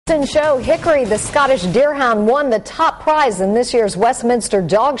Show, Hickory, the Scottish deerhound, won the top prize in this year's Westminster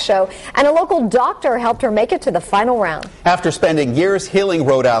Dog Show, and a local doctor helped her make it to the final round. After spending years healing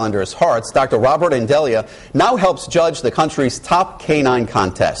Rhode Islanders' hearts, Dr. Robert Indelia now helps judge the country's top canine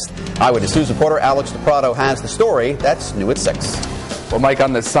contest. Eyewitness News reporter Alex DePrado has the story. That's new at 6. Well, Mike,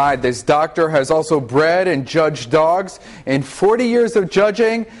 on the side, this doctor has also bred and judged dogs. In 40 years of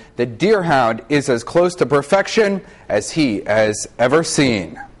judging, the deerhound is as close to perfection as he has ever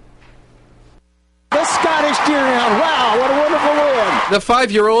seen. The Scottish deerhound, wow, what a wonderful win. The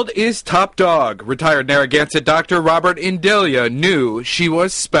 5-year-old is top dog. Retired Narragansett doctor Robert Indelia knew she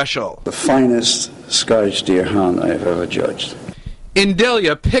was special. The finest Scottish deerhound I've ever judged.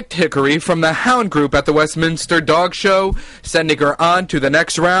 Indelia picked Hickory from the hound group at the Westminster Dog Show, sending her on to the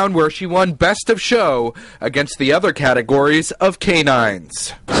next round where she won Best of Show against the other categories of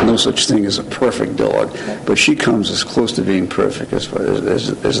canines. There's no such thing as a perfect dog, but she comes as close to being perfect as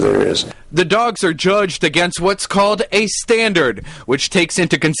there is. The dogs are judged against what's called a standard, which takes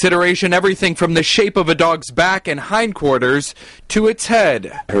into consideration everything from the shape of a dog's back and hindquarters to its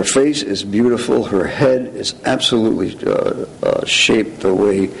head. Her face is beautiful. Her head is absolutely shaped the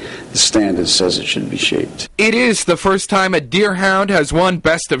way the standard says it should be shaped. It is the first time a deerhound has won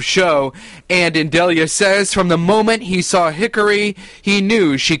Best of Show, and Indelia says from the moment he saw Hickory, he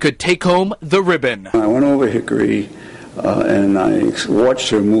knew she could take home the ribbon. I went over Hickory and I watched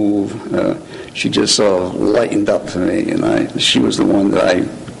her move. She just lightened up to me, and she was the one that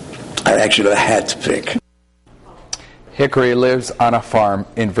I actually had to pick. Hickory lives on a farm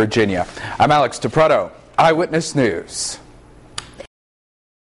in Virginia. I'm Alex DePrado, Eyewitness News.